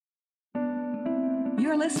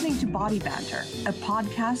You're listening to Body Banter, a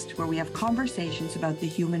podcast where we have conversations about the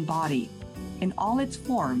human body in all its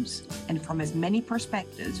forms and from as many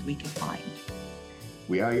perspectives we can find.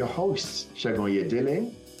 We are your hosts, Segun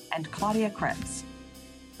Yedele and Claudia Krebs.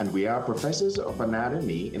 And we are professors of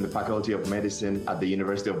anatomy in the Faculty of Medicine at the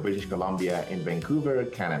University of British Columbia in Vancouver,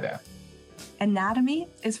 Canada. Anatomy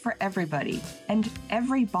is for everybody and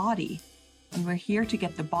every body, and we're here to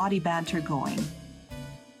get the body banter going.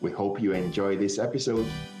 We hope you enjoy this episode.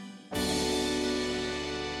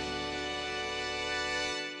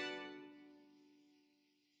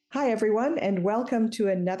 Hi, everyone, and welcome to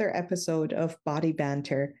another episode of Body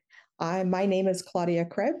Banter. My name is Claudia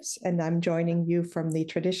Krebs, and I'm joining you from the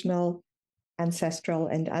traditional, ancestral,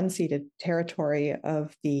 and unceded territory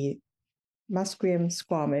of the Musqueam,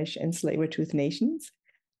 Squamish, and Tsleil-Waututh Nations,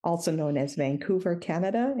 also known as Vancouver,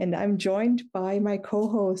 Canada. And I'm joined by my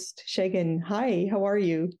co-host, Segun. Hi, how are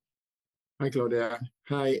you? Hi, Claudia.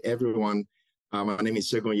 Hi, everyone. My name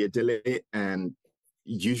is Segun Yedele, and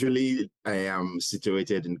usually I am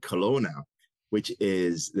situated in Kelowna, which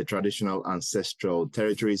is the traditional ancestral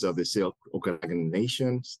territories of the Silk Okanagan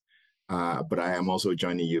Nations. But I am also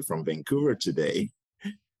joining you from Vancouver today.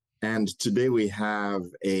 And today we have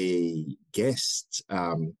a guest,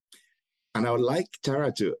 and I would like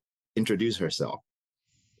Tara to introduce herself.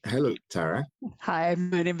 Hello, Tara. Hi,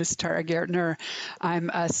 my name is Tara Gaertner. I'm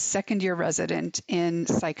a second-year resident in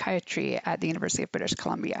psychiatry at the University of British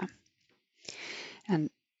Columbia. And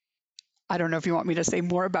I don't know if you want me to say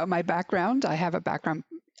more about my background. I have a background,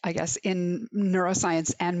 I guess, in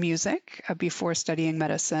neuroscience and music before studying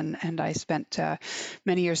medicine. And I spent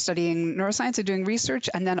many years studying neuroscience and doing research.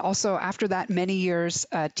 And then also after that, many years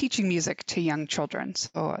teaching music to young children.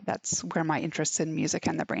 So that's where my interests in music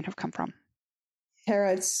and the brain have come from.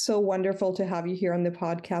 Tara, it's so wonderful to have you here on the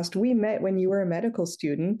podcast. We met when you were a medical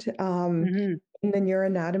student in the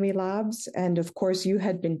neuroanatomy labs. And of course, you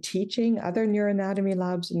had been teaching other neuroanatomy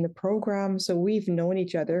labs in the program. So we've known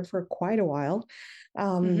each other for quite a while.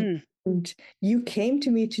 And you came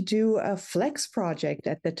to me to do a flex project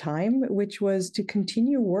at the time, which was to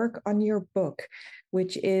continue work on your book,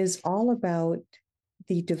 which is all about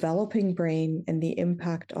the developing brain and the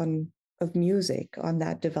impact of music on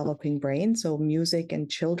that developing brain. So music and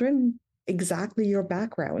children, exactly your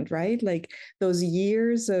background, right? Like those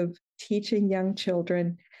years of teaching young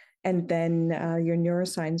children and then your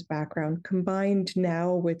neuroscience background combined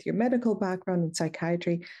now with your medical background in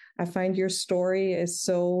psychiatry. I find your story is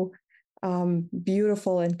so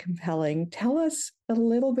beautiful and compelling. Tell us a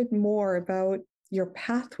little bit more about your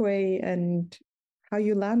pathway and how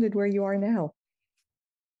you landed where you are now.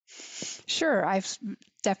 Sure. I've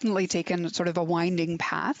definitely taken sort of a winding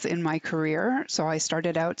path in my career. So I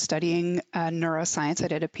started out studying neuroscience. I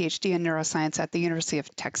did a PhD in neuroscience at the University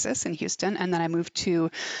of Texas in Houston. And then I moved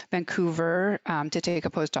to Vancouver to take a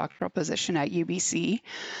postdoctoral position at UBC.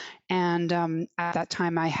 And at that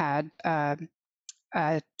time, I had a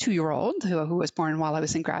 2-year-old who was born while I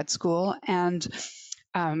was in grad school. And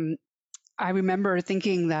I remember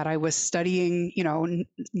thinking that I was studying,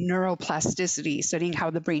 neuroplasticity, studying how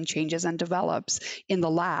the brain changes and develops in the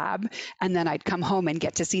lab, and then I'd come home and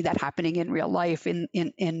get to see that happening in real life in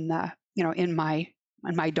my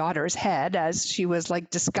daughter's head as she was like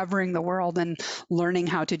discovering the world and learning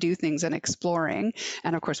how to do things and exploring.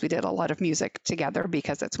 And of course, we did a lot of music together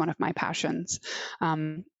because it's one of my passions.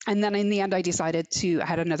 And then in the end, I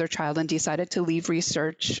had another child and decided to leave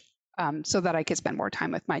research so that I could spend more time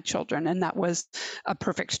with my children. And that was a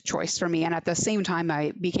perfect choice for me. And at the same time,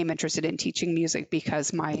 I became interested in teaching music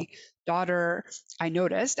because my daughter, I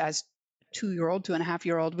noticed as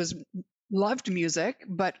 2.5-year-old, loved music,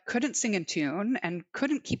 but couldn't sing in tune and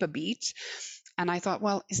couldn't keep a beat. And I thought,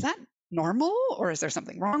 well, is that normal, or is there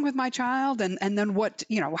something wrong with my child? And then what,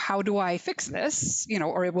 how do I fix this?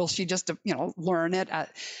 Or will she just, learn it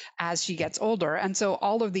as she gets older? And so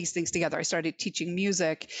all of these things together, I started teaching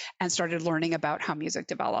music and started learning about how music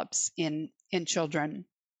develops in children.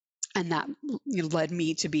 And that led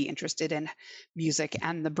me to be interested in music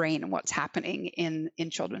and the brain and what's happening in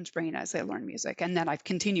children's brain as they learn music. And then I've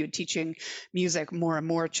continued teaching music more and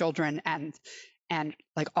more children, and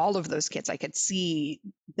like all of those kids, I could see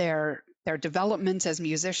their development as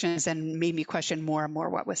musicians, and made me question more and more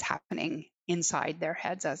what was happening inside their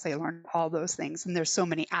heads as they learned all those things. And there's so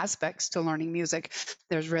many aspects to learning music.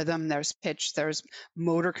 There's rhythm, there's pitch, there's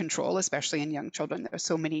motor control, especially in young children. There's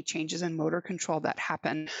so many changes in motor control that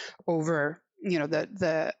happen over,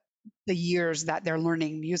 the years that they're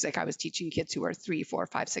learning music. I was teaching kids who are 3, 4,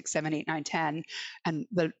 5, 6, 7, 8, 9, 10, and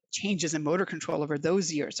the changes in motor control over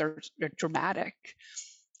those years are dramatic.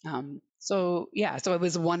 So yeah, so it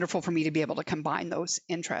was wonderful for me to be able to combine those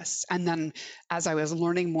interests. And then as I was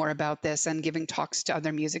learning more about this and giving talks to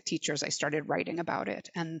other music teachers, I started writing about it.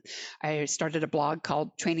 And I started a blog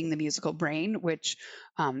called Training the Musical Brain, which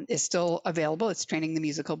is still available. It's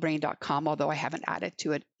trainingthemusicalbrain.com, although I haven't added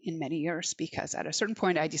to it in many years because at a certain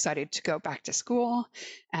point I decided to go back to school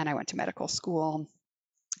and I went to medical school.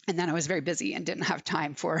 And then I was very busy and didn't have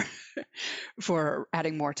time for for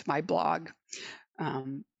adding more to my blog.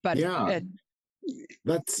 But Yeah,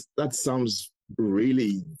 that sounds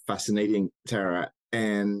really fascinating, Tara.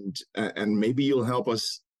 And maybe you'll help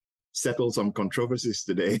us settle some controversies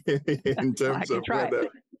today in terms of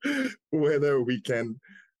whether we can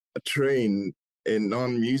train a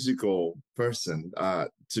non-musical person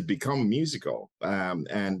to become musical,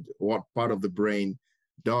 and what part of the brain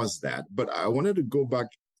does that. But I wanted to go back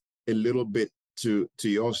a little bit to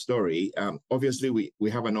your story. Obviously, we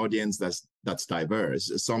have an audience that's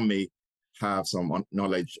diverse. Some may have some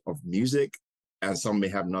knowledge of music, and some may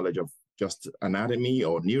have knowledge of just anatomy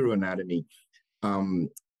or neuroanatomy. And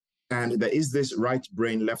there is this right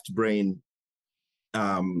brain, left brain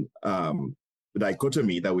dichotomy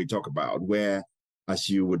that we talk about, where, as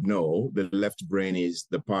you would know, the left brain is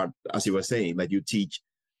the part, as you were saying, that you teach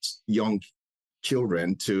young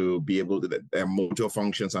children to be able to their motor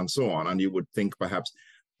functions and so on. And you would think perhaps,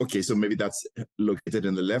 okay, so maybe that's located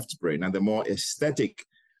in the left brain, and the more aesthetic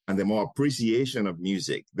and the more appreciation of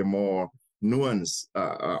music, the more nuance,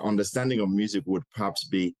 understanding of music would perhaps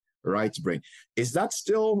be right brain. Does that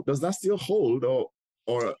still hold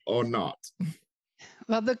or not?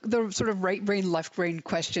 Well, the sort of right brain, left brain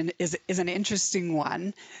question is an interesting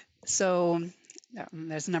one. So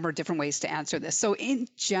there's a number of different ways to answer this. So in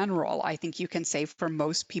general, I think you can say for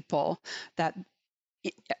most people that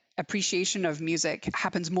appreciation of music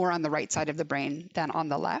happens more on the right side of the brain than on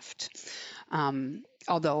the left.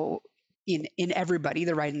 Although in everybody,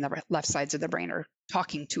 the right and the left sides of the brain are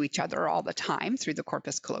talking to each other all the time through the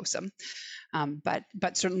corpus callosum. But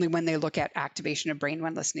certainly when they look at activation of brain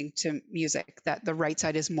when listening to music, that the right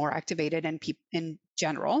side is more activated in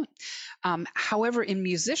general. However, in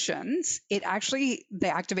musicians, the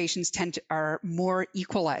activations are more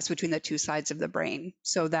equalized between the two sides of the brain,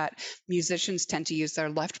 so that musicians tend to use their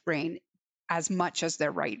left brain as much as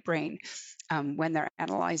their right brain when they're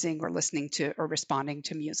analyzing or listening to or responding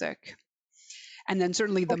to music. And then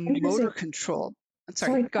certainly the motor control.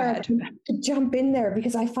 Sorry, go ahead. To jump in there,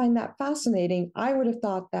 because I find that fascinating. I would have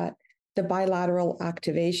thought that the bilateral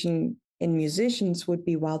activation in musicians would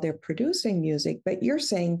be while they're producing music, but you're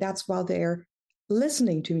saying that's while they're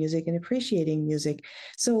listening to music and appreciating music.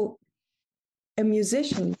 So a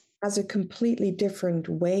musician has a completely different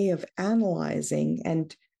way of analyzing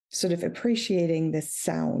and sort of appreciating the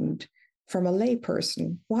sound from a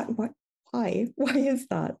layperson. Why is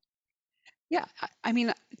that? Yeah, I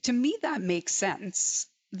mean, to me, that makes sense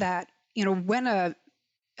that, when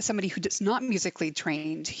somebody who is not musically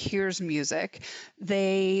trained hears music,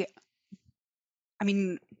 I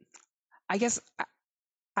guess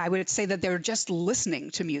I would say that they're just listening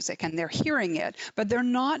to music and they're hearing it, but they're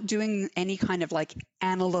not doing any kind of like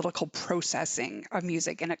analytical processing of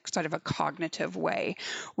music in a sort of a cognitive way.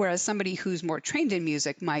 Whereas somebody who's more trained in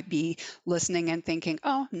music might be listening and thinking,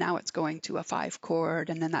 oh, now it's going to a 5 chord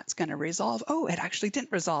and then that's going to resolve. Oh, it actually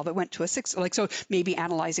didn't resolve. It went to a 6. So maybe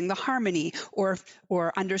analyzing the harmony or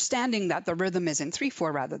understanding that the rhythm is in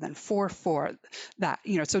 3/4 rather than 4/4, that,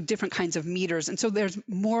 so different kinds of meters. And so there's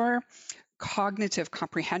more cognitive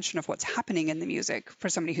comprehension of what's happening in the music for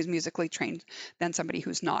somebody who's musically trained than somebody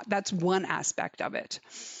who's not. That's one aspect of it.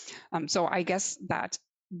 So I guess that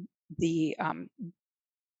music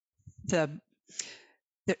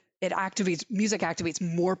activates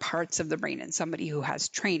more parts of the brain in somebody who has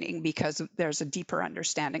training because there's a deeper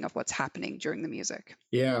understanding of what's happening during the music.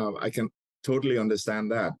 Yeah, I can totally understand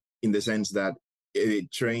that, in the sense that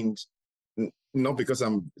it trained, not because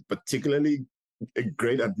I'm particularly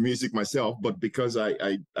great at music myself, but because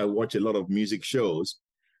I watch a lot of music shows,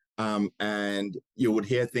 and you would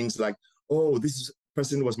hear things like, oh, this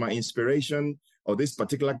person was my inspiration, or this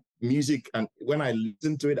particular music, and when I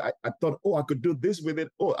listened to it, I thought, oh, I could do this with it,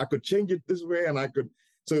 oh, I could change it this way, and I could.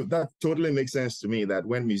 So that totally makes sense to me, that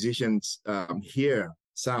when musicians hear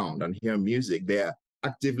sound and hear music, they're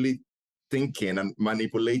actively thinking and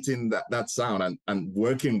manipulating that sound and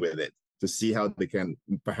working with it to see how they can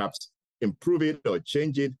perhaps improve it or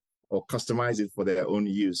change it or customize it for their own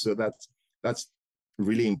use. So that's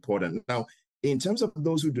really important. Now, in terms of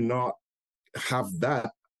those who do not have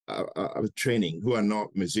that training, who are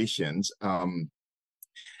not musicians,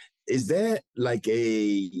 is there like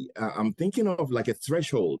I'm thinking of like a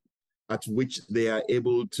threshold at which they are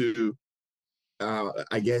able to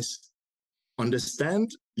I guess,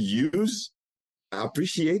 understand, use,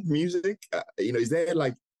 appreciate music? Is there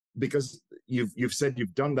like, because you've said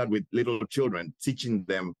you've done that with little children, teaching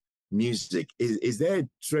them music. Is there a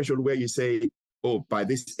threshold where you say, oh, by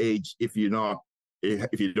this age, if you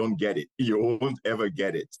don't get it, you won't ever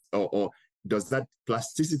get it? Or does that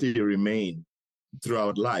plasticity remain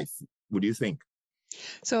throughout life, would you think?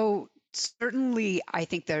 So certainly, I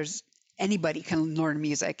think anybody can learn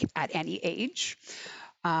music at any age.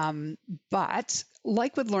 But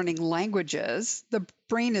like with learning languages, the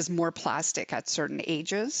brain is more plastic at certain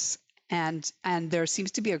ages. And there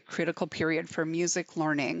seems to be a critical period for music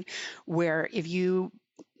learning where if you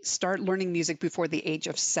start learning music before the age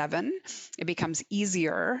of 7, it becomes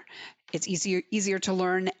easier. It's easier to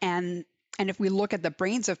learn. And if we look at the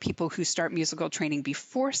brains of people who start musical training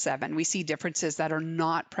before 7, we see differences that are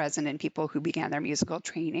not present in people who began their musical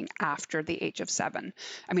training after the age of 7.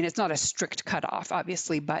 I mean, it's not a strict cutoff,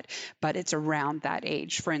 obviously, but it's around that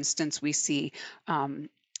age. For instance, we see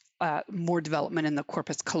more development in the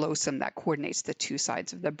corpus callosum that coordinates the two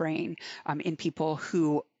sides of the brain in people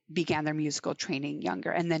who began their musical training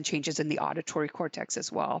younger, and then changes in the auditory cortex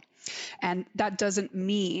as well. And that doesn't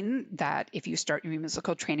mean that if you start your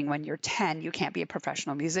musical training when you're 10, you can't be a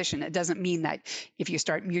professional musician. It doesn't mean that if you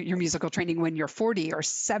start your musical training when you're 40 or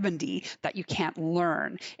 70, that you can't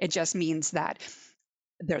learn. It just means that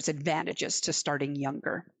there's advantages to starting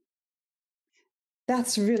younger.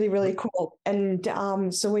 That's really, really cool. And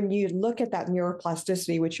so when you look at that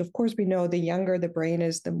neuroplasticity, which of course we know the younger the brain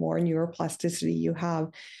is, the more neuroplasticity you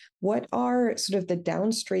have, what are sort of the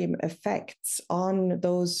downstream effects on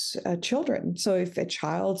those children? So if a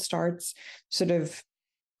child starts sort of,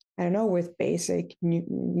 I don't know, with basic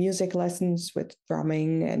music lessons with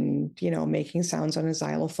drumming and, making sounds on a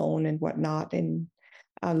xylophone and whatnot, and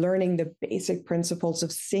learning the basic principles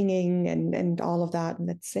of singing and all of that, and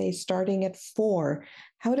let's say starting at 4,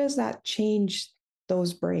 how does that change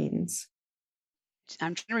those brains?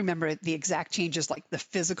 I'm trying to remember the exact changes, like the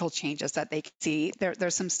physical changes that they can see.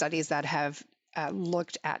 There's some studies that have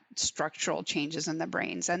looked at structural changes in the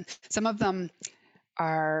brains, and some of them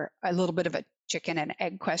are a little bit of a chicken and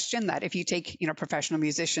egg question, that if you take professional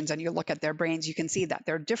musicians and you look at their brains, you can see that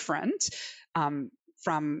they're different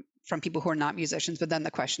from people who are not musicians. But then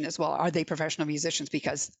the question is, well, are they professional musicians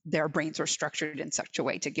because their brains are structured in such a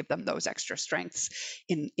way to give them those extra strengths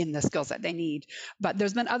in the skills that they need? But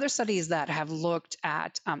there's been other studies that have looked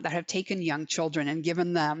at, that have taken young children and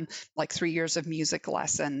given them like 3 years of music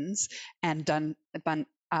lessons and done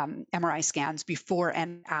MRI scans before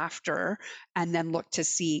and after, and then looked to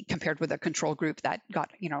see, compared with a control group that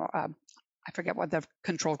got, I forget what the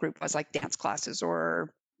control group was, like dance classes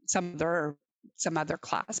or some other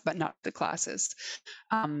class, but not the classes.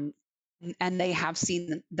 And they have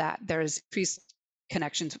seen that there's increased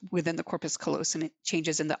connections within the corpus callosum,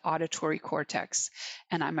 changes in the auditory cortex.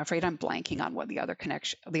 And I'm afraid I'm blanking on what the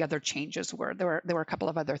other changes were. There were a couple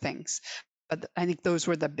of other things, but I think those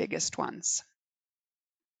were the biggest ones.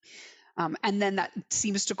 And then that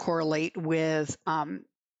seems to correlate with an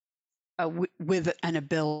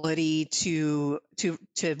ability to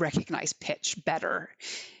recognize pitch better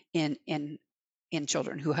in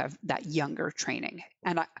children who have that younger training.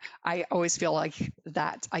 And I always feel like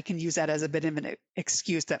that I can use that as a bit of an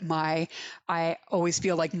excuse, that I always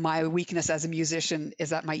feel like my weakness as a musician is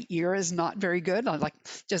that my ear is not very good.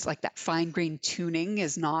 Just like that fine-grained tuning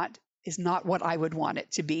is not what I would want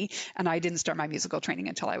it to be. And I didn't start my musical training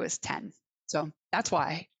until I was 10. So that's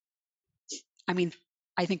why, I mean,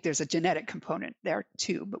 I think there's a genetic component there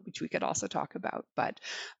too, but which we could also talk about. But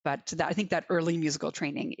I think that early musical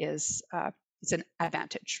training is it's an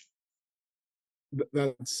advantage.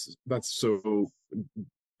 That's so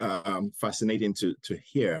fascinating to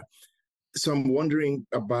hear. So I'm wondering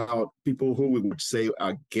about people who we would say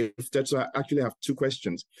are gifted. So I actually have 2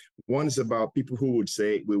 questions. One is about people who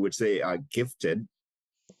we would say are gifted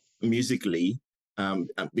musically,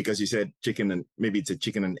 because you said maybe it's a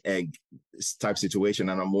chicken and egg type situation,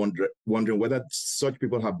 and I'm wondering whether such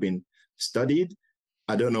people have been studied.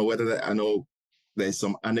 I don't know whether I know there's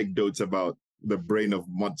some anecdotes about the brain of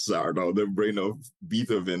Mozart or the brain of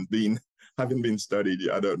Beethoven having been studied.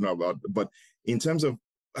 I don't know about, but in terms of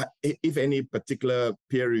if any particular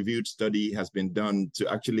peer-reviewed study has been done to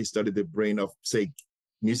actually study the brain of, say,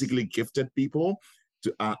 musically gifted people,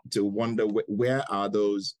 to wonder where are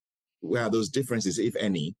those differences, if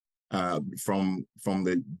any, from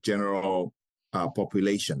the general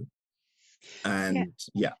population. And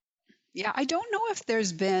yeah, I don't know if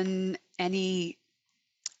there's been any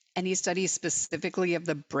studies specifically of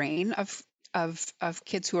the brain of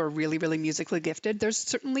kids who are really, really musically gifted. There's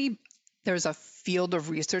certainly there's a field of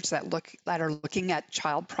research that are looking at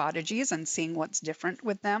child prodigies and seeing what's different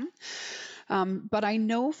with them. But I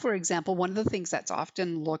know, for example, one of the things that's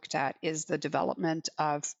often looked at is the development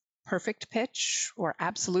of perfect pitch or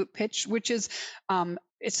absolute pitch, which is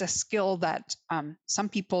it's a skill that some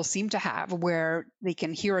people seem to have, where they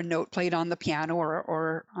can hear a note played on the piano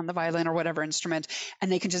or on the violin or whatever instrument,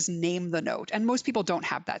 and they can just name the note. And most people don't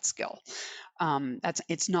have that skill.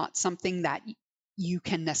 It's not something that you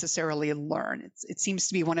can necessarily learn. It seems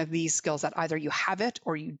to be one of these skills that either you have it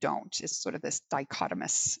or you don't. It's sort of this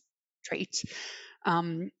dichotomous trait.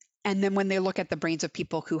 And then when they look at the brains of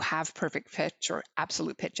people who have perfect pitch or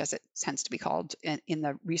absolute pitch, as it tends to be called in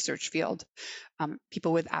the research field,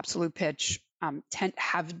 people with absolute pitch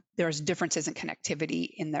there's differences in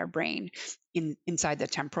connectivity in their brain inside the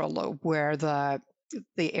temporal lobe, where the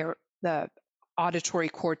auditory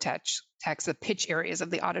cortex, the pitch areas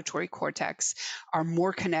of the auditory cortex are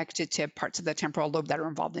more connected to parts of the temporal lobe that are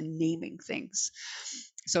involved in naming things.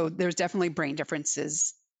 So there's definitely brain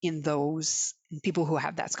differences in those people who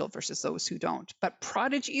have that skill versus those who don't. But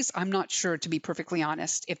prodigies, I'm not sure, to be perfectly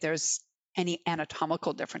honest, if there's any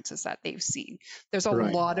anatomical differences that they've seen. There's a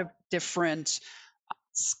lot of different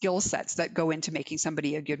skill sets that go into making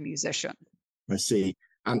somebody a good musician. I see.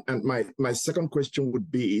 And my second question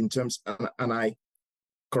would be in terms, and I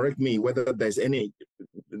correct me whether there's any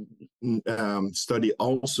study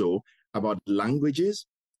also about languages,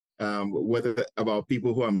 whether about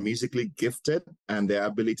people who are musically gifted and their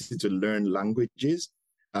ability to learn languages.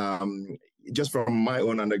 Just from my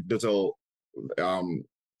own anecdotal,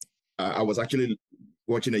 I was actually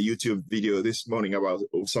watching a YouTube video this morning about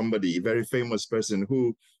somebody, a very famous person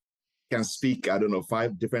who can speak,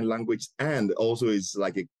 5 different languages, and also is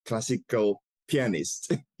like a classical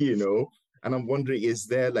pianist, And I'm wondering, is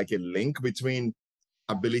there like a link between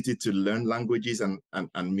ability to learn languages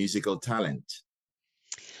and musical talent?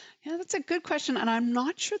 Yeah, that's a good question. And I'm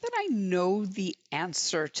not sure that I know the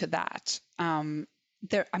answer to that.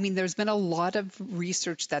 There's been a lot of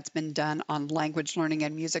research that's been done on language learning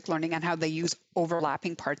and music learning and how they use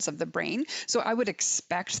overlapping parts of the brain. So I would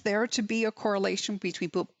expect there to be a correlation between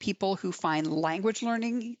people who find language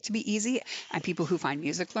learning to be easy and people who find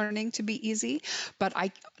music learning to be easy. But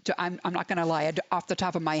I'm not going to lie, off the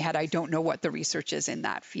top of my head, I don't know what the research is in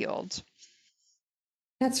that field.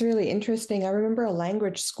 That's really interesting. I remember a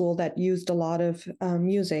language school that used a lot of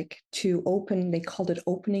music to they called it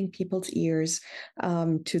opening people's ears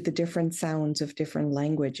to the different sounds of different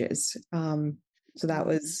languages. So that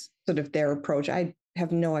was sort of their approach. I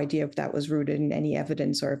have no idea if that was rooted in any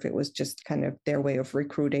evidence or if it was just kind of their way of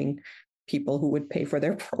recruiting people who would pay for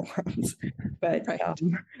their programs. But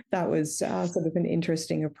that was sort of an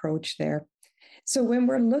interesting approach there. So when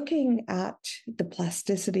we're looking at the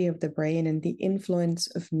plasticity of the brain and the influence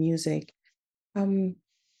of music,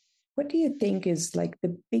 what do you think is like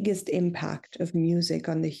the biggest impact of music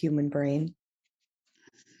on the human brain?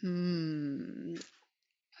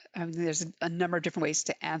 There's a number of different ways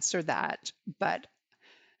to answer that, but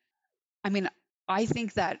I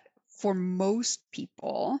think that for most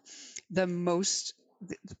people, the most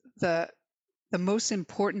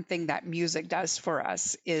important thing that music does for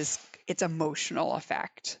us is its emotional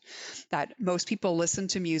effect. That most people listen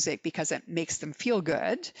to music because it makes them feel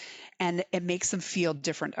good and it makes them feel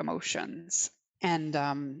different emotions. And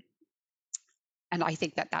I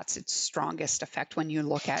think that that's its strongest effect when you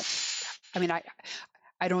look at, I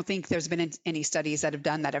don't think there's been any studies that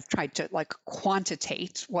have tried to like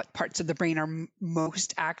quantitate what parts of the brain are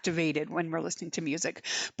most activated when we're listening to music.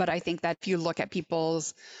 But I think that if you look at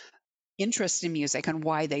people's interest in music and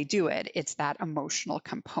why they do it, it's that emotional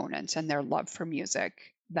component and their love for music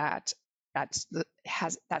that's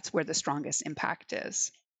where the strongest impact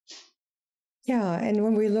is. Yeah, and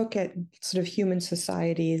when we look at sort of human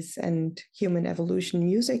societies and human evolution,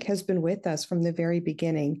 music has been with us from the very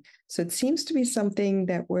beginning. So it seems to be something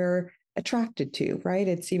that we're attracted to, right?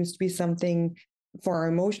 It seems to be something for our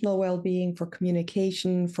emotional well-being, for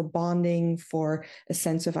communication, for bonding, for a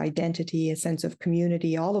sense of identity, a sense of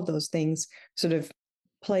community. All of those things sort of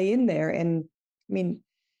play in there. And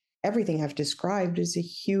everything I've described is a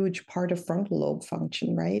huge part of frontal lobe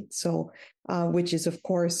function, right? So, which is, of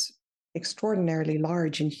course, extraordinarily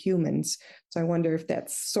large in humans. So I wonder if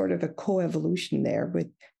that's sort of a coevolution there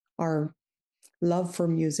with our love for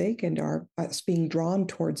music and us being drawn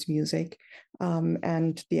towards music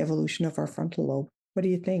and the evolution of our frontal lobe. What do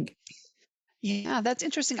you think? Yeah, that's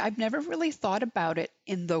interesting. I've never really thought about it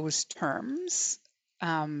in those terms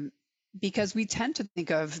because we tend to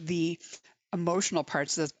think of the emotional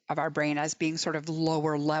parts of our brain as being sort of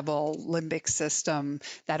lower level limbic system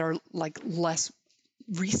that are like less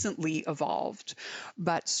recently evolved,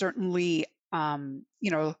 but certainly,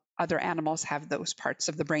 other animals have those parts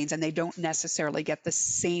of the brains, and they don't necessarily get the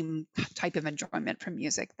same type of enjoyment from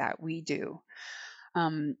music that we do.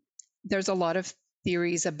 There's a lot of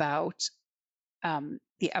theories about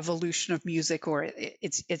the evolution of music or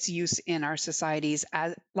its use in our societies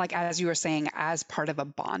as you were saying, as part of a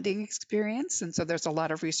bonding experience. And so there's a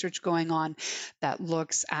lot of research going on that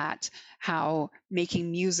looks at how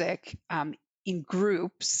making music in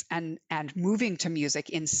groups and moving to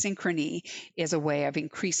music in synchrony is a way of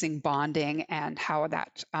increasing bonding, and how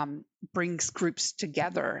that brings groups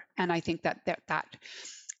together. And I think that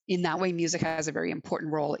in that way, music has a very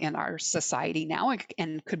important role in our society now,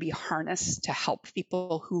 and could be harnessed to help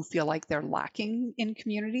people who feel like they're lacking in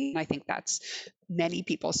community. And I think that's many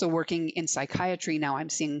people. So working in psychiatry now, I'm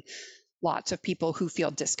seeing lots of people who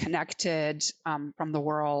feel disconnected from the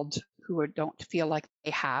world, who don't feel like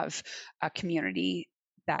they have a community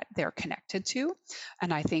that they're connected to.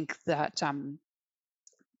 And I think that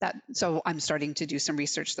so I'm starting to do some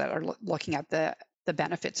research that are looking at the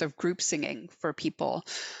benefits of group singing for people.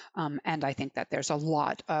 And I think that there's a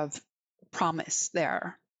lot of promise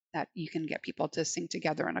there, that you can get people to sing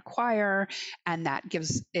together in a choir, and that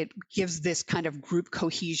gives this kind of group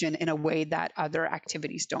cohesion in a way that other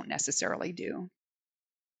activities don't necessarily do.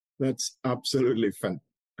 That's absolutely fun.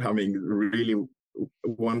 Really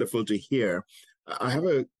wonderful to hear. I have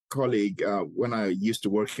a colleague when I used to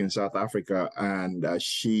work in South Africa, and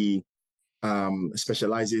she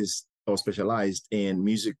specialized in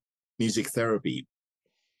music therapy,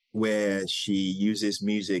 where she uses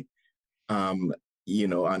music, and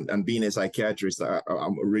being a psychiatrist,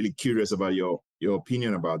 I'm really curious about your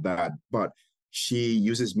opinion about that. But she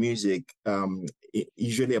uses music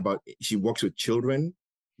usually she works with children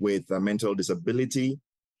with a mental disability,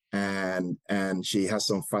 and she has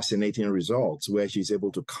some fascinating results where she's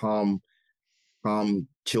able to calm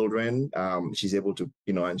children. She's able to,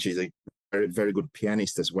 and she's a very, very good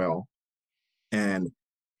pianist as well, and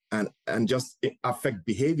just affect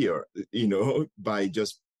behavior, by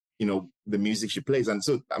just, the music she plays. And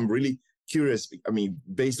so I'm really curious,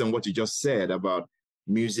 based on what you just said about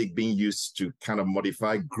music being used to kind of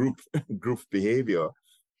modify group behavior,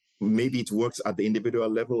 maybe it works at the individual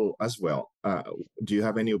level as well. Do you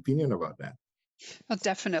have any opinion about that? Well,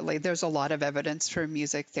 definitely. There's a lot of evidence for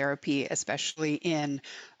music therapy, especially in,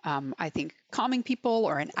 I think, calming people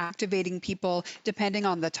or in activating people, depending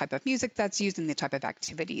on the type of music that's used and the type of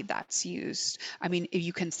activity that's used.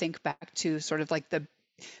 You can think back to sort of like the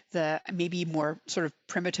maybe more sort of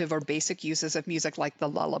primitive or basic uses of music, like the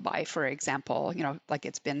lullaby, for example. Like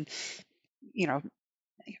it's been,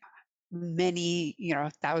 many,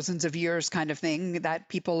 thousands of years kind of thing, that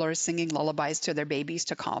people are singing lullabies to their babies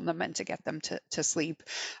to calm them and to get them to sleep.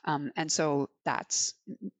 And so that's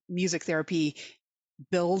music therapy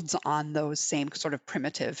builds on those same sort of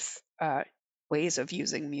primitive ways of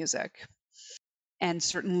using music. And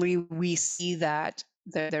certainly we see that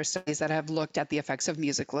there's studies that have looked at the effects of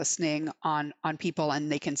music listening on people,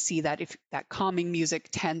 and they can see that if that calming music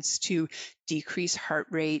tends to decrease heart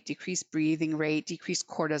rate, decrease breathing rate, decrease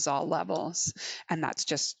cortisol levels, and that's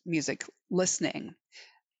just music listening.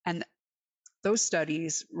 And those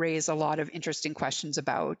studies raise a lot of interesting questions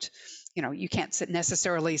about, you can't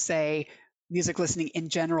necessarily say music listening in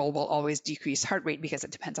general will always decrease heart rate, because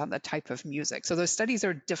it depends on the type of music. So those studies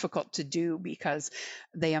are difficult to do because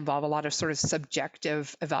they involve a lot of sort of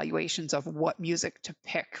subjective evaluations of what music to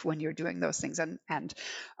pick when you're doing those things. And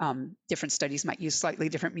different studies might use slightly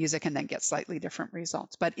different music and then get slightly different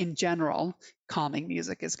results. But in general, calming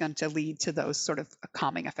music is going to lead to those sort of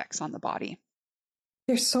calming effects on the body.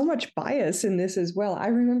 There's so much bias in this as well. I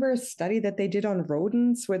remember a study that they did on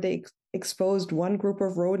rodents where they exposed one group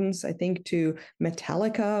of rodents, I think, to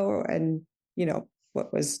Metallica and,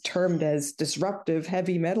 what was termed as disruptive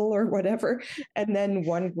heavy metal or whatever. And then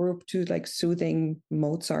one group to like soothing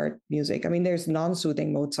Mozart music. There's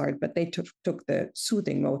non-soothing Mozart, but they took the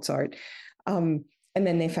soothing Mozart. And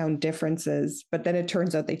then they found differences, but then it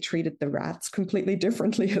turns out they treated the rats completely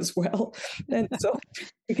differently as well. And so,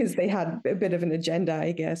 because they had a bit of an agenda,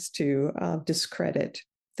 I guess, to discredit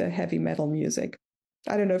the heavy metal music.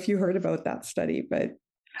 I don't know if you heard about that study, but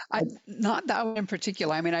not that one in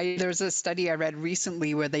particular. There's a study I read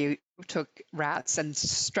recently where they took rats and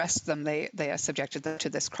stressed them. They subjected them to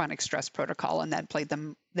this chronic stress protocol and then played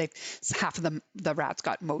them. Half of them, the rats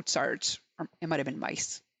got Mozart, or it might have been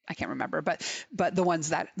mice. I can't remember, but the ones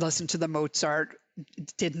that listened to the Mozart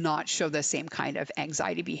did not show the same kind of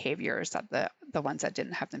anxiety behaviors that the ones that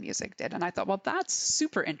didn't have the music did. And I thought, well, that's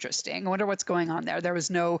super interesting. I wonder what's going on there. There was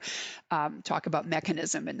no talk about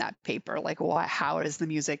mechanism in that paper, like how is the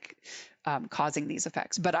music causing these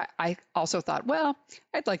effects? But I also thought, well,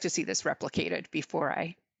 I'd like to see this replicated before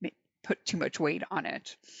I put too much weight on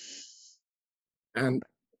it. And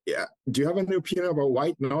yeah, do you have any opinion about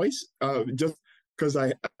white noise? Just because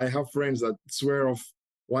I have friends that swear off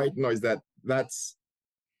white noise, that's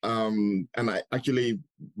and I actually,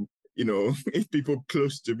 if people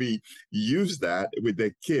close to me use that with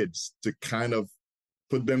their kids to kind of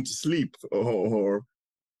put them to sleep or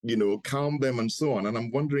calm them and so on. And I'm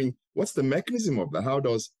wondering, what's the mechanism of that? How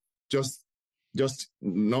does just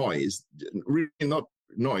noise, really not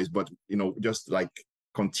noise, but just like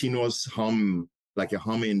continuous hum, like a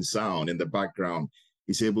humming sound in the background,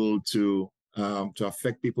 is able to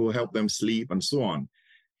affect people, help them sleep, and so on.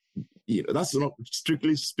 That's not,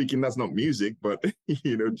 strictly speaking, that's not music, but do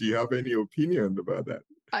you have any opinion about that?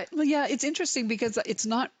 Well, yeah, it's interesting because that's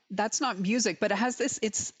not music, but it has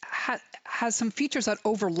has some features that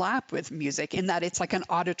overlap with music in that it's like an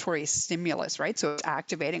auditory stimulus, right? So it's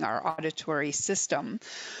activating our auditory system.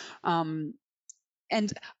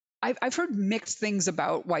 And I've heard mixed things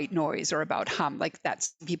about white noise or about hum, like that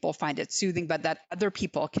some people find it soothing, but that other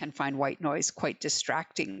people can find white noise quite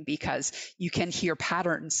distracting because you can hear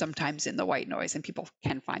patterns sometimes in the white noise and people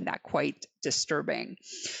can find that quite disturbing.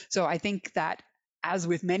 So I think that, as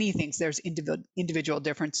with many things, there's individual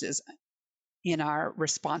differences in our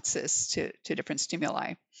responses to different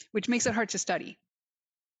stimuli, which makes it hard to study.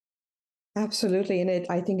 Absolutely. And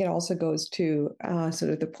I think it also goes to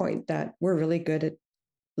sort of the point that we're really good at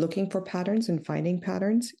looking for patterns and finding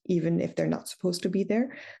patterns, even if they're not supposed to be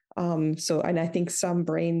there. And I think some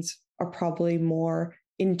brains are probably more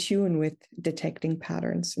in tune with detecting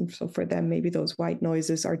patterns. And so for them, maybe those white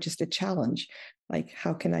noises are just a challenge. Like,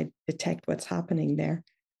 how can I detect what's happening there?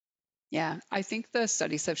 Yeah, I think the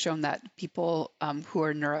studies have shown that people who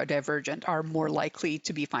are neurodivergent are more likely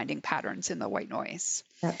to be finding patterns in the white noise.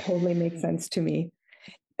 That totally makes sense to me.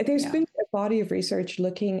 There's been a body of research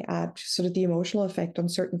looking at sort of the emotional effect on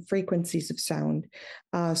certain frequencies of sound.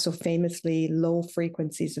 So famously, low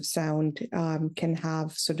frequencies of sound can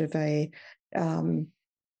have sort of a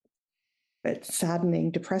saddening,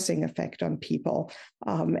 depressing effect on people.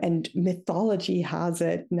 And mythology has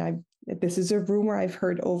it, and this is a rumor I've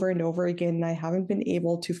heard over and over again, and I haven't been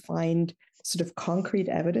able to find sort of concrete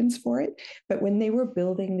evidence for it. But when they were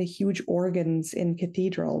building the huge organs in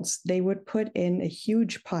cathedrals, they would put in a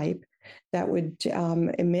huge pipe that would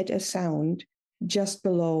emit a sound just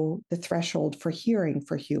below the threshold for hearing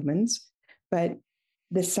for humans. But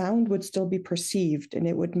the sound would still be perceived, and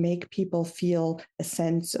it would make people feel a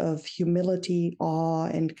sense of humility, awe,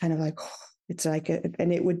 and kind of like, it's like,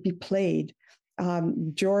 and it would be played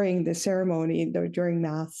during the ceremony, during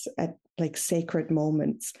Mass, at like sacred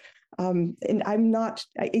moments. And I'm not,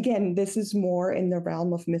 again, this is more in the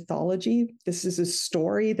realm of mythology. This is a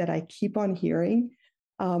story that I keep on hearing.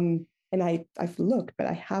 And I've looked, but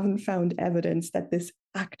I haven't found evidence that this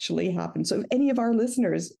actually happened. So if any of our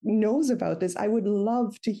listeners knows about this, I would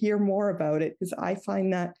love to hear more about it, because I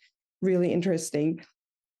find that really interesting.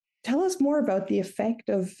 Tell us more about the effect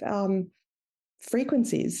of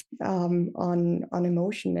frequencies on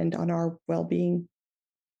emotion and on our well-being.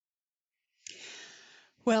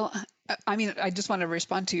 Well, I mean, I just want to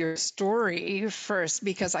respond to your story first,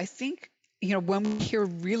 because I think, when we hear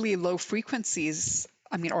really low frequencies,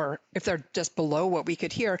 I mean, or if they're just below what we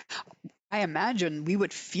could hear, I imagine we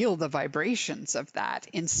would feel the vibrations of that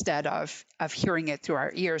instead of hearing it through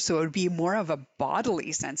our ears. So it would be more of a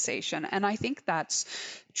bodily sensation. And I think that's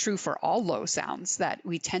true for all low sounds, that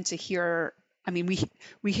we tend to hear, I mean,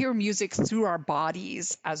 we hear music through our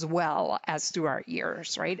bodies as well as through our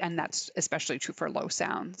ears, right? And that's especially true for low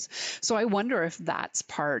sounds. So I wonder if that's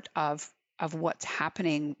part of what's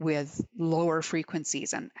happening with lower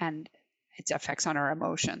frequencies and its effects on our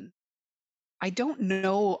emotion. I don't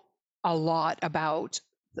know a lot about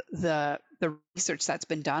the research that's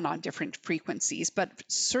been done on different frequencies, but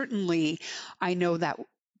certainly I know that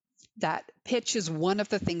pitch is one of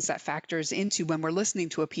the things that factors into when we're listening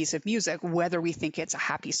to a piece of music, whether we think it's a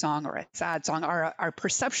happy song or a sad song. Our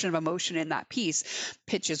perception of emotion in that piece,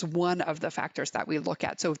 pitch is one of the factors that we look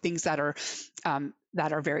at. So things that are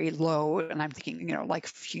very low, and I'm thinking, like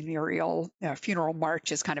funeral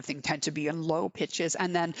marches kind of thing, tend to be in low pitches,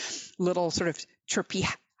 and then little sort of chirpy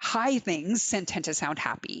high things tend to sound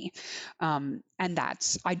happy. And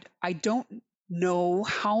that's, I don't know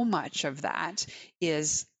how much of that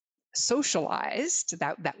is socialized,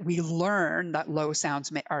 that we learn that low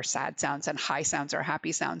sounds are sad sounds and high sounds are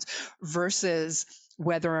happy sounds, versus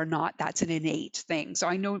whether or not that's an innate thing. So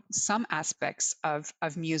I know some aspects of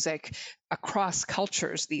music across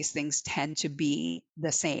cultures, these things tend to be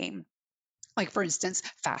the same. Like, for instance,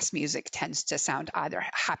 fast music tends to sound either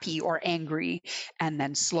happy or angry, and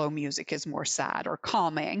then slow music is more sad or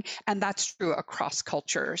calming. And that's true across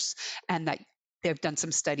cultures. And that they've done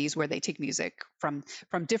some studies where they take music from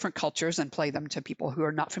different cultures and play them to people who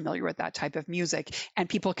are not familiar with that type of music, and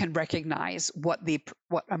people can recognize what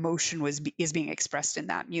emotion is being expressed in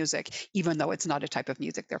that music, even though it's not a type of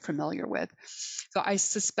music they're familiar with. So I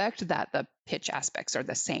suspect that the pitch aspects are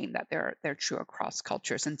the same, that they're true across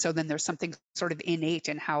cultures. And so then there's something sort of innate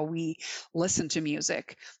in how we listen to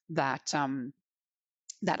music that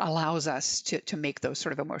that allows us to make those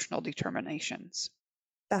sort of emotional determinations.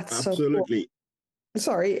 That's absolutely. So cool.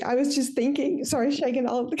 Sorry, I was just thinking, sorry, Shagan,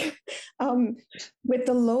 with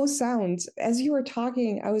the low sounds, as you were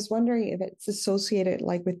talking, I was wondering if it's associated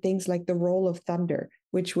like with things like the roll of thunder,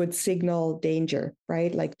 which would signal danger,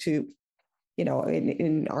 right? Like to,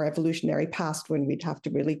 in our evolutionary past, when we'd have to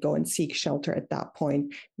really go and seek shelter at that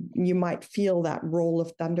point, you might feel that roll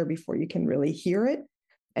of thunder before you can really hear it.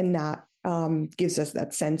 And that gives us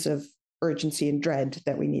that sense of urgency and dread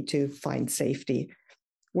that we need to find safety.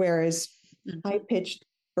 Whereas high-pitched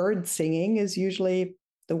bird singing is usually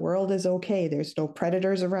the world is okay. There's no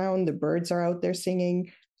predators around. The birds are out there singing.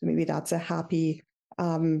 So maybe that's a happy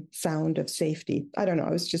sound of safety. I don't know.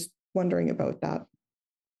 I was just wondering about that.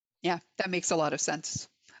 Yeah, that makes a lot of sense.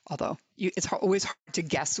 Although it's always hard to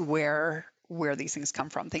guess where these things come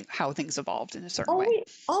from, how things evolved in a certain way.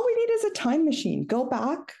 All we need is a time machine. Go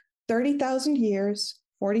back 30,000 years,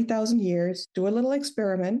 40,000 years, do a little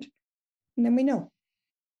experiment, and then we know.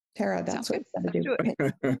 Tara, that's what we're going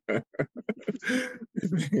to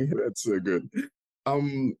do. That's so good.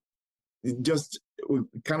 Just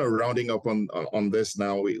kind of rounding up on this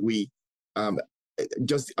now. I'm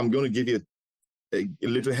going to give you a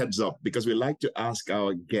little heads up, because we like to ask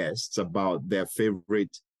our guests about their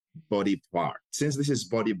favorite body part. Since this is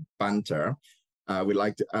Body Banter, we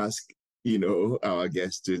like to ask our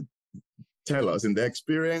guests to tell us, in their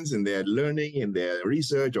experience, in their learning, in their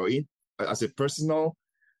research, or as a personal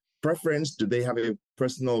preference, do they have a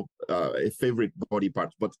personal a favorite body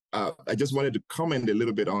part? But I just wanted to comment a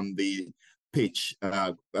little bit on the pitch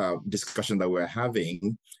discussion that we're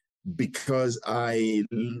having, because I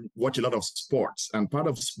watch a lot of sports, and part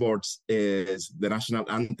of sports is the national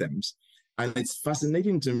anthems. And it's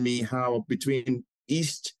fascinating to me how between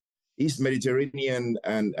East Mediterranean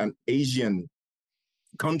and Asian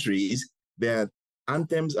countries, their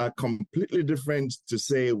anthems are completely different to,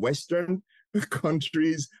 say, Western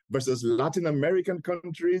countries versus Latin American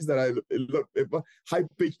countries that are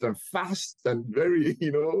high-pitched and fast and very,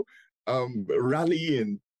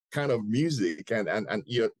 rallying kind of music. And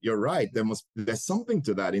you're right. There's something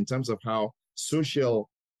to that in terms of how social,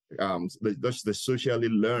 the socially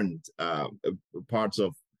learned parts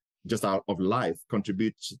of life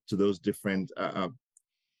contribute to those different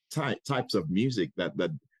types of music that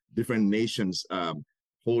different nations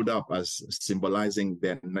hold up as symbolizing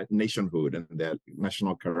their nationhood and their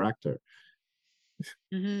national character.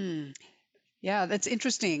 Mm-hmm. Yeah, that's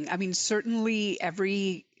interesting. I mean, certainly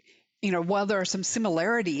while there are some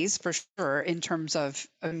similarities for sure in terms of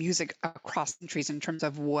music across countries, in terms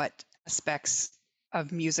of what aspects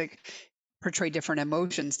of music portray different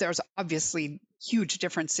emotions, there's obviously huge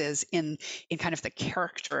differences in kind of the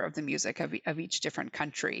character of the music of each different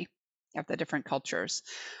country, of the different cultures.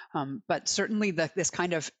 But certainly this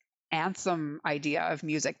kind of anthem idea of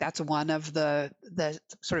music, that's one of the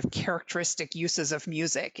sort of characteristic uses of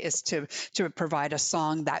music, is to provide a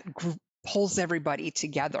song that pulls everybody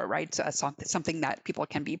together, right? So a song, something that people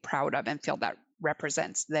can be proud of and feel that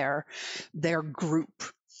represents their group.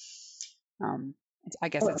 I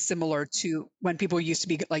guess it's similar to when people used to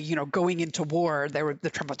be like, going into war,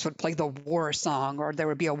 the trumpets would play the war song, or there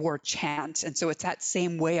would be a war chant. And so it's that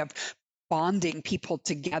same way of bonding people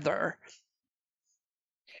together.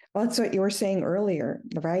 Well, that's what you were saying earlier,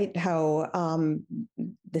 right? How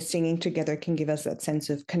the singing together can give us that sense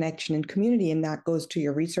of connection and community. And that goes to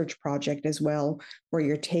your research project as well, where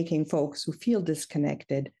you're taking folks who feel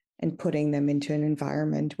disconnected and putting them into an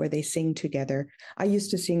environment where they sing together. I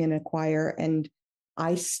used to sing in a choir, and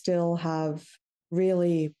I still have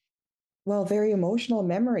really, very emotional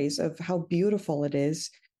memories of how beautiful it is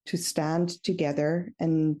to stand together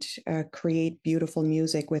and create beautiful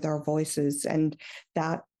music with our voices. And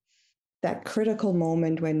that critical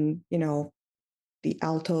moment when, the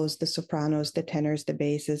altos, the sopranos, the tenors, the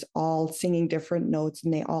basses, all singing different notes,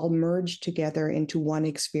 and they all merge together into one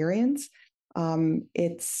experience.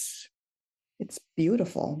 It's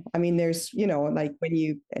beautiful. I mean, there's, like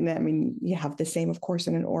you have the same, of course,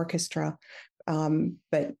 in an orchestra,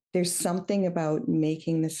 but there's something about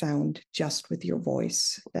making the sound just with your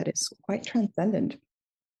voice that is quite transcendent.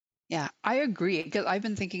 Yeah, I agree, because I've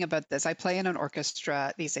been thinking about this. I play in an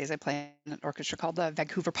orchestra these days. I play in an orchestra called the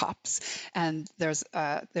Vancouver Pops, and there's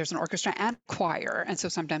an orchestra and choir, and so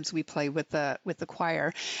sometimes we play with the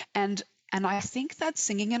choir, and I think that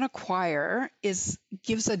singing in a choir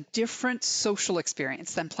gives a different social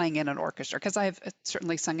experience than playing in an orchestra, because I've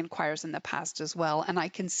certainly sung in choirs in the past as well, and I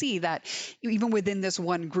can see that even within this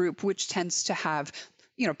one group, which tends to have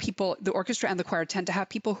people, the orchestra and the choir tend to have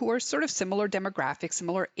people who are sort of similar demographics,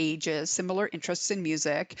 similar ages, similar interests in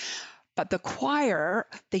music. But the choir,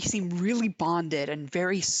 they seem really bonded and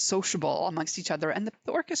very sociable amongst each other. And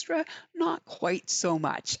the orchestra, not quite so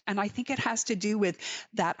much. And I think it has to do with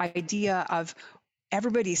that idea of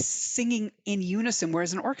everybody's singing in unison,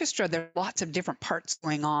 whereas an orchestra, there are lots of different parts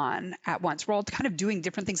going on at once. We're all kind of doing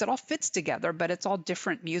different things. It all fits together, but it's all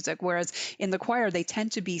different music. Whereas in the choir, they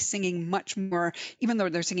tend to be singing much more, even though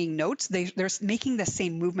they're singing notes, they're making the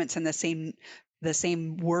same movements and the same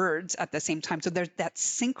words at the same time. So there's that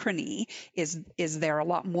synchrony is there a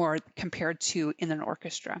lot more compared to in an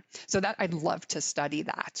orchestra. So that I'd love to study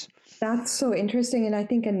that. That's so interesting. And I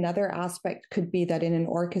think another aspect could be that in an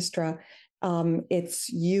orchestra, it's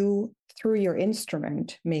you through your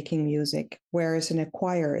instrument making music, whereas in a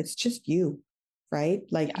choir, it's just you, right?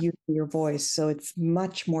 Like you, your voice. So it's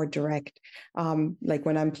much more direct. Like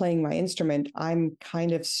when I'm playing my instrument, I'm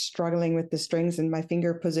kind of struggling with the strings and my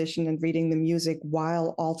finger position and reading the music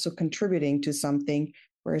while also contributing to something.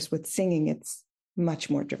 Whereas with singing, it's much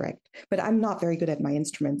more direct. But I'm not very good at my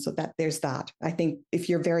instrument, so there's that. I think if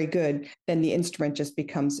you're very good, then the instrument just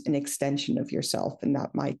becomes an extension of yourself, and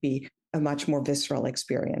that might be a much more visceral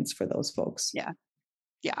experience for those folks. Yeah,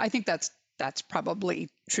 I think that's probably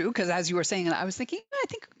true, because as you were saying, I was thinking, I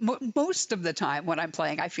think most of the time when I'm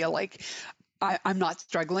playing, I feel like I'm not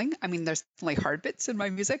struggling. I mean, there's definitely hard bits in my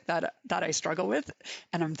music that I struggle with,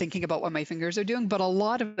 and I'm thinking about what my fingers are doing. But a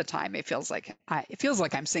lot of the time, it feels like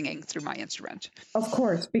I'm singing through my instrument. Of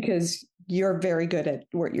course, because you're very good at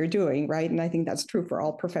what you're doing, right? And I think that's true for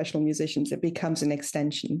all professional musicians. It becomes an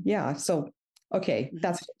extension. Yeah. So, okay,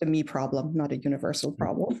 that's just a me problem, not a universal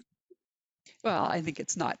problem. Well, I think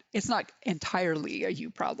it's not entirely a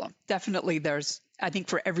you problem. Definitely I think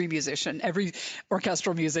for every musician, every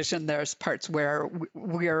orchestral musician, there's parts where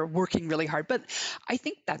we're working really hard. But I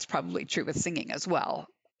think that's probably true with singing as well,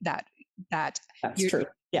 that's true.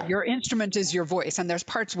 Yeah. Your instrument is your voice, and there's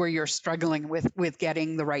parts where you're struggling with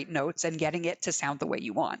getting the right notes and getting it to sound the way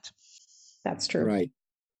you want. That's true. Right.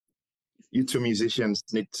 You two musicians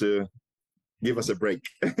need to give us a break.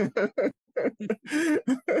 It's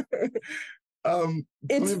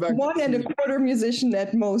 1.25 musician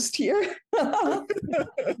at most here.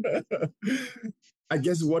 I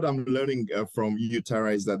guess what I'm learning from you,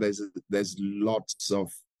 Tara, is that there's lots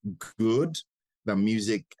of good that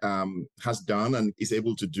music has done and is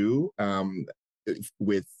able to do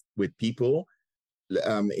with people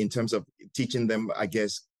in terms of teaching them, I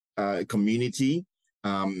guess, community,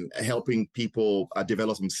 helping people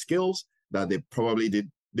develop some skills that they probably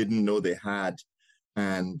didn't know they had,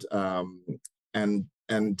 and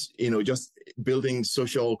just building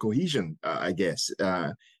social cohesion, I guess,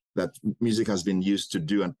 that music has been used to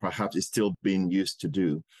do and perhaps is still being used to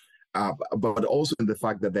do. But also in the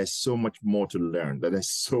fact that there's so much more to learn, that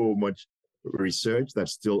there's so much research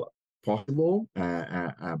that's still possible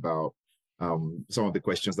about some of the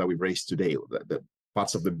questions that we've raised today, the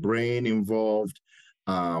parts of the brain involved,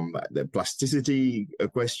 the plasticity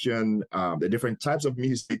question, the different types of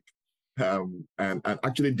music, and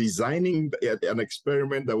actually designing an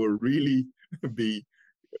experiment that will really be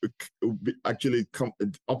actually come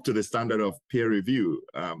up to the standard of peer review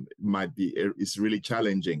is really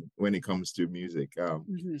challenging when it comes to music.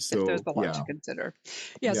 So there's a lot to consider.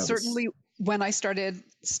 Yeah, certainly. When I started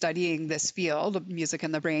studying this field of music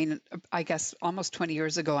and the brain, I guess almost 20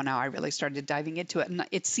 years ago now, I really started diving into it. And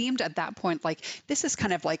it seemed at that point like this is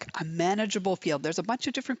kind of like a manageable field. There's a bunch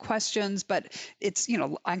of different questions, but it's,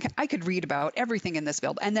 I could read about everything in this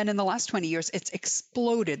field. And then in the last 20 years, it's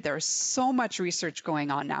exploded. There's so much research going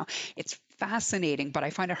on now. It's fascinating, but I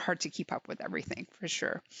find it hard to keep up with everything for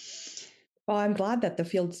sure. Well, I'm glad that the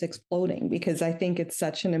field is exploding because I think it's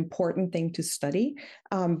such an important thing to study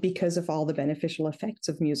because of all the beneficial effects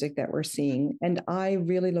of music that we're seeing. And I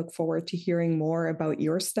really look forward to hearing more about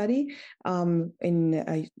your study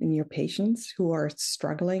in your patients who are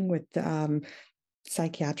struggling with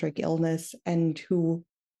psychiatric illness and who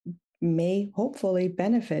may hopefully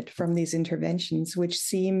benefit from these interventions, which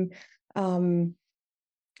seem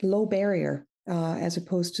low barrier. As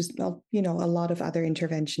opposed to, a lot of other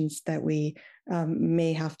interventions that we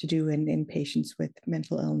may have to do in patients with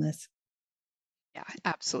mental illness. Yeah,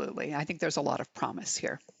 absolutely. I think there's a lot of promise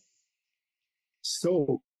here.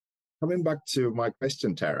 So coming back to my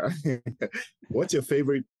question, Tara, what's your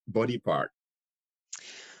favorite body part?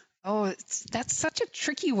 Oh, that's such a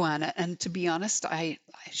tricky one. And to be honest, I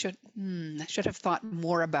should have thought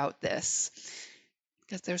more about this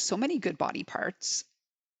because there's so many good body parts.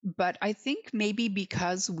 But I think maybe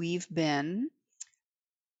because we've been,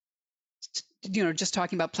 just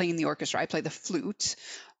talking about playing in the orchestra, I play the flute.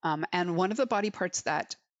 And one of the body parts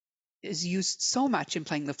that is used so much in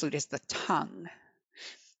playing the flute is the tongue.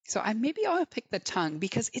 So maybe I'll pick the tongue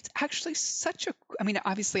because it's actually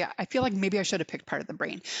obviously I feel like maybe I should have picked part of the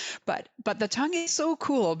brain, but the tongue is so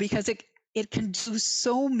cool because it can do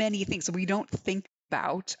so many things. So we don't think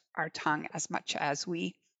about our tongue as much as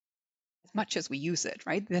we use it,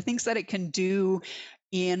 right? The things that it can do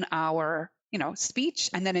in our, speech,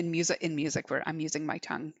 and then in music where I'm using my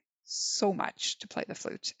tongue so much to play the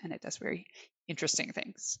flute, and it does very interesting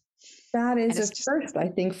things. That is a first, I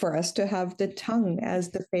think, for us to have the tongue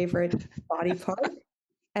as the favorite body part.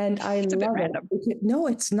 And I love it. No,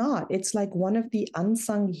 it's not. It's like one of the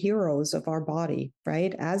unsung heroes of our body,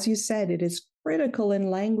 right? As you said, it is critical in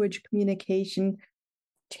language communication,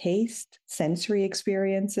 taste, sensory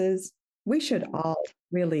experiences. We should all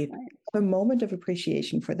really have a moment of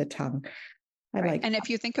appreciation for the tongue. And if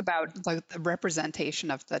you think about like the representation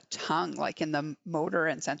of the tongue, like in the motor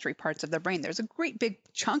and sensory parts of the brain, there's a great big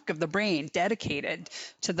chunk of the brain dedicated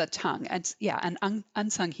to the tongue. And an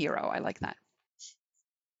unsung hero. I like that.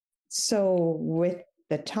 So with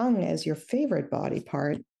the tongue as your favorite body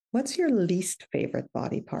part, what's your least favorite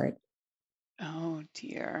body part? Oh,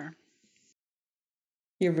 dear.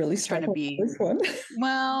 You're really trying to be this one.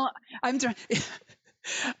 Well, I'm trying.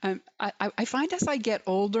 I find as I get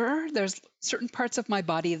older, there's certain parts of my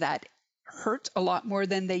body that hurt a lot more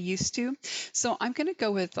than they used to. So I'm going to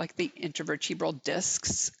go with like the intervertebral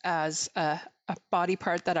discs as a body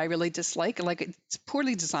part that I really dislike. Like it's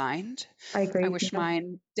poorly designed. I agree. I wish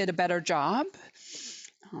mine did a better job.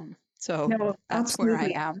 So that's absolutely where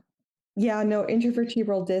I am. Yeah, no,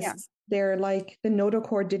 intervertebral discs. They're like the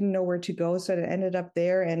notochord didn't know where to go, so it ended up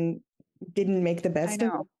there and didn't make the best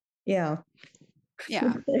of it. Yeah.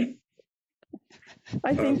 Yeah.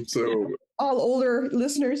 I think all older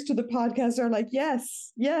listeners to the podcast are like,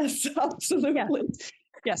 yes, absolutely.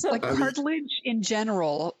 Yes, like cartilage in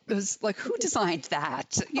general is like, who designed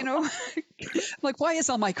that? Like, why is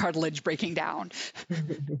all my cartilage breaking down?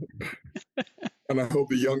 And I hope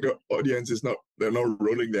the younger audience they're not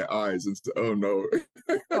rolling their eyes and say, oh no.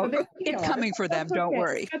 Oh, it's coming for them, don't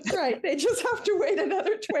worry. That's right. They just have to wait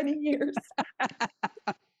another 20 years.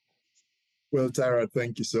 Well, Tara,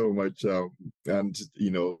 thank you so much.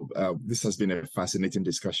 This has been a fascinating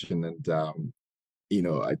discussion. And,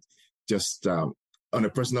 I just, on a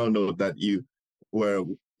personal note, that you were,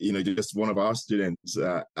 just one of our students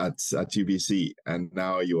at UBC, and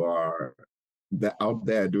now you are out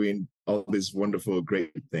there doing all these wonderful,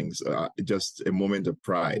 great things. Just a moment of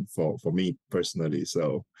pride for me personally.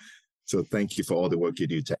 So thank you for all the work you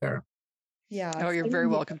do, Tara. Yeah. Oh, you're very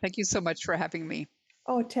welcome. Thank you so much for having me.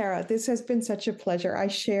 Oh, Tara, this has been such a pleasure. I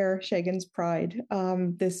share Shagan's pride.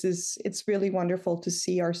 It's really wonderful to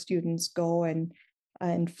see our students go and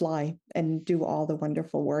fly and do all the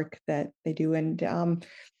wonderful work that they do. And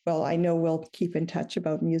I know we'll keep in touch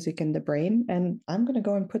about music and the brain. And I'm going to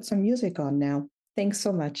go and put some music on now. Thanks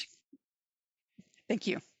so much. Thank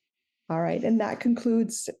you. All right. And that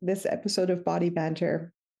concludes this episode of Body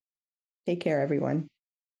Banter. Take care, everyone.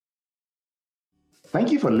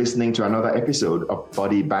 Thank you for listening to another episode of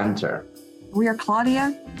Body Banter. We are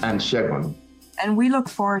Claudia and Shagan, and we look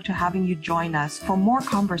forward to having you join us for more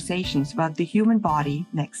conversations about the human body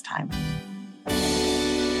next time.